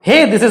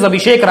Hey, this is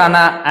Abhishek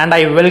Rana and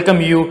I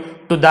welcome you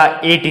to the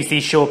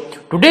ATC show.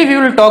 Today we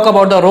will talk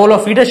about the role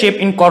of leadership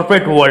in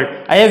corporate world.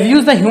 I have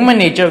used the human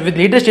nature with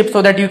leadership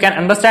so that you can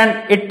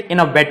understand it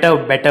in a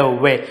better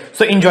way.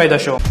 So enjoy the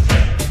show.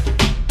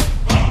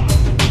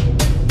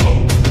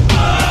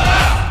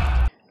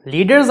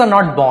 Leaders are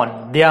not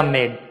born, they are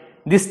made.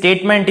 This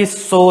statement is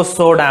so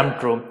damn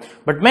true.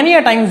 But many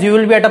a times you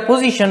will be at a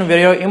position where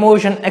your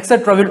emotion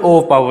etc. will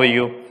overpower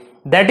you.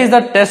 That is the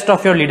test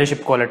of your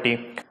leadership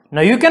quality. Now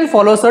you can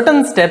follow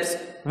certain steps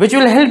which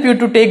will help you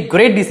to take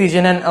great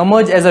decision and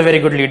emerge as a very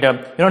good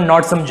leader,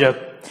 not some jerk.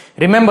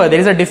 Remember, there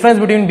is a difference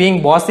between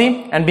being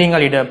bossy and being a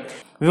leader.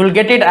 We will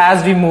get it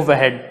as we move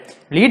ahead.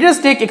 Leaders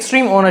take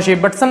extreme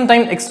ownership, but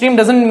sometimes extreme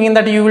doesn't mean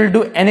that you will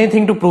do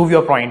anything to prove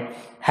your point.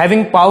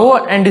 Having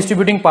power and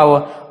distributing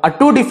power are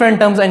two different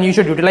terms and you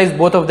should utilize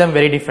both of them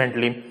very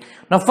differently.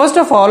 Now first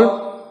of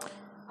all,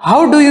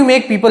 how do you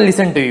make people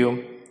listen to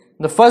you?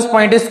 The first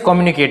point is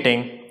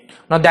communicating.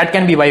 Now that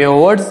can be by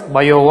your words,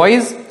 by your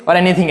voice or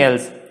anything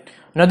else.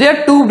 Now there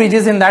are two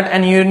bridges in that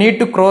and you need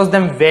to cross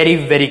them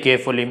very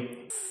carefully.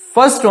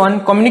 First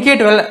one, communicate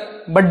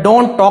well but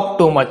don't talk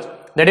too much.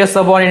 That your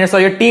subordinates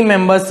or your team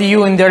members see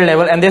you in their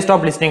level and they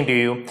stop listening to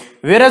you.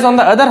 Whereas on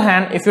the other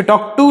hand, if you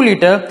talk too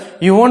little,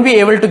 you won't be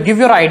able to give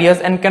your ideas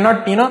and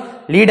cannot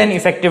lead an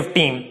effective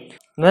team.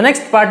 The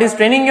next part is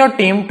training your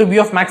team to be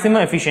of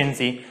maximum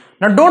efficiency.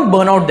 Now don't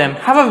burn out them.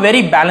 Have a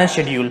very balanced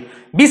schedule.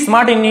 Be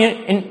smart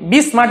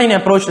in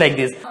approach like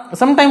this.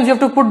 Sometimes you have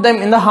to put them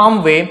in the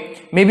harm way,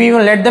 maybe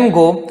even let them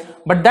go,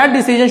 but that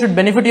decision should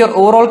benefit your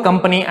overall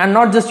company and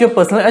not just your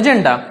personal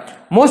agenda.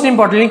 Most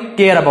importantly,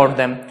 care about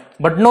them,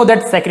 but know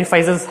that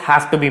sacrifices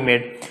have to be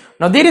made.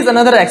 Now there is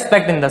another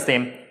aspect in the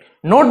same.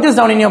 Note this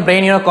down in your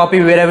brain, copy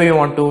wherever you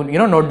want to,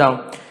 note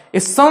down.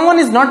 If someone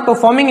is not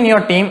performing in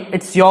your team,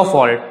 it's your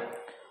fault.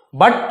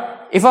 But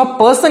if a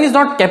person is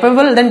not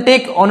capable, then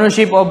take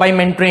ownership or by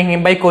mentoring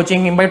him, by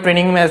coaching him, by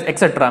training him,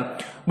 etc.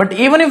 But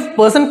even if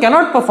person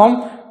cannot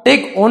perform,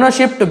 take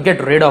ownership to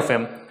get rid of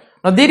him.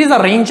 Now there is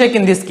a rain check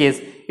in this case.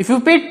 If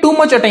you pay too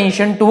much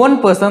attention to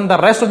one person, the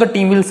rest of the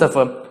team will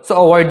suffer. So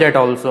avoid that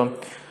also.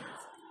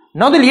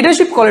 Now the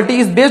leadership quality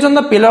is based on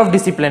the pillar of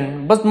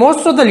discipline, but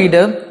most of the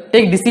leaders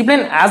take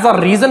discipline as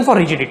a reason for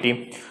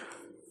rigidity.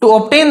 To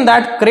obtain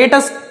that, create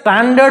a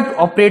standard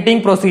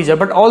operating procedure,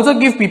 but also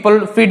give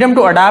people freedom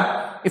to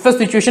adapt if a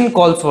situation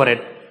calls for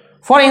it.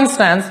 For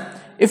instance,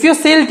 if your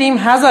sales team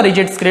has a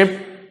rigid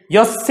script,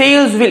 your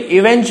sales will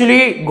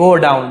eventually go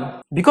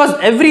down because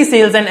every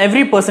sales and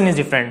every person is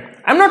different.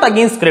 I'm not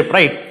against script,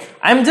 right?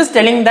 I'm just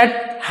telling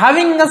that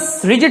having a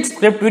rigid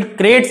script will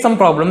create some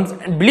problems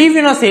and believe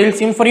in a sales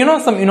team for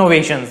some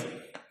innovations.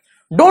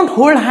 Don't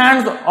hold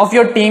hands of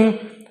your team.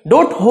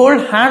 Don't hold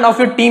hand of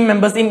your team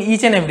members in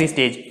each and every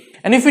stage.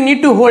 And if you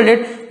need to hold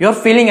it, you're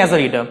failing as a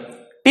leader.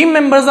 Team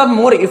members are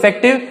more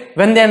effective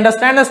when they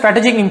understand the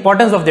strategic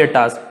importance of their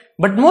task.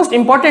 But most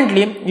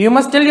importantly, you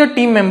must tell your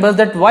team members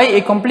that why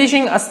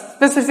accomplishing a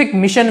specific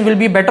mission will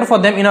be better for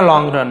them in a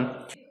long run.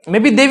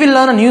 Maybe they will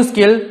learn a new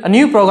skill, a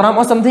new program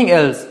or something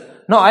else.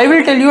 Now I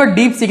will tell you a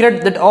deep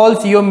secret that all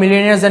CEO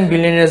millionaires and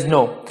billionaires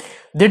know.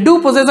 They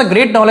do possess a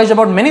great knowledge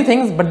about many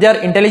things, but they are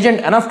intelligent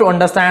enough to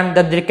understand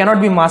that they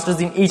cannot be masters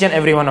in each and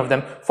every one of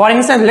them. For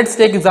instance, let's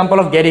take example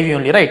of Gary Vee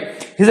only,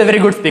 right? He's a very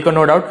good speaker,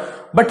 no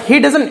doubt, but he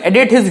doesn't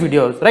edit his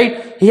videos,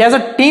 right? He has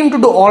a team to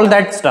do all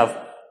that stuff.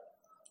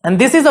 And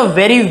this is a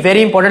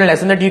very important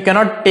lesson that you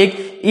cannot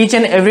take each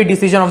and every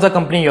decision of the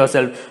company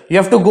yourself. You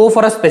have to go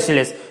for a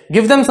specialist.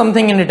 Give them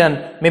something in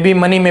return, maybe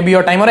money, maybe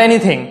your time or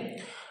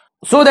anything,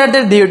 so that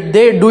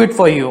they do it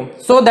for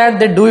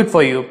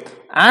you.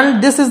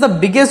 And this is the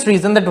biggest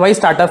reason that why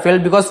startup fail,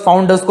 because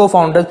founders,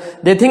 co-founders,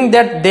 they think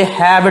that they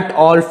have it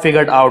all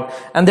figured out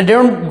and they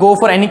don't go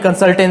for any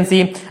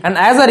consultancy, and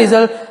as a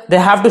result they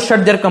have to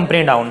shut their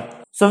company down.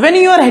 So when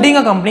you are heading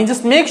a company,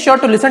 just make sure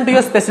to listen to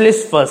your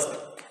specialist first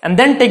and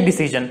then take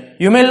decision.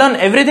 You may learn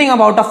everything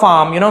about a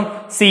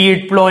farm,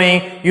 seed,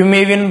 plowing, you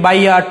may even buy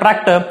a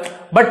tractor,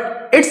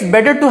 but it's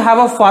better to have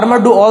a farmer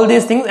do all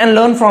these things and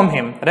learn from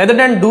him rather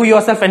than do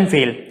yourself and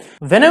fail.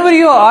 Whenever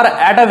you are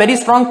at a very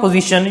strong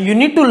position, you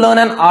need to learn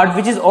an art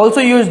which is also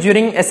used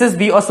during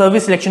SSB or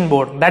Service Selection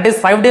Board. That is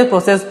 5-day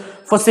process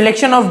for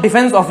selection of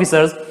defense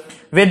officers,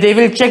 where they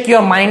will check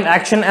your mind,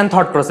 action and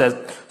thought process.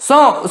 So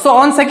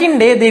on second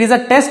day, there is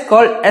a test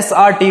called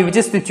SRT, which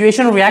is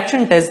situation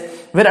reaction test,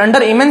 where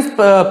under immense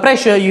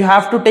pressure you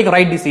have to take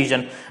right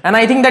decision. And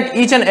I think that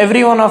each and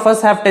every one of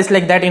us have tests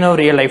like that in our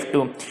real life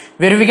too,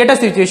 where we get a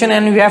situation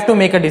and we have to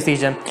make a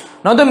decision.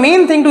 Now the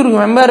main thing to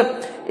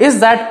remember is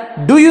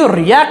that, do you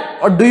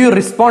react or do you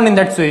respond in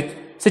that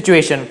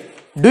situation?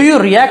 Do you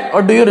react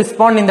or do you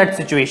respond in that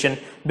situation?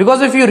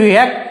 Because if you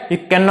react, you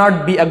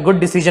cannot be a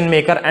good decision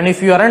maker, and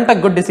if you aren't a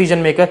good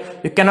decision maker,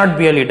 you cannot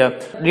be a leader.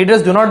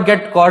 Leaders do not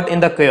get caught in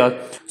the chaos.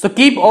 So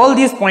keep all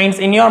these points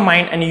in your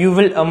mind and you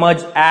will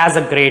emerge as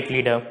a great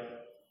leader.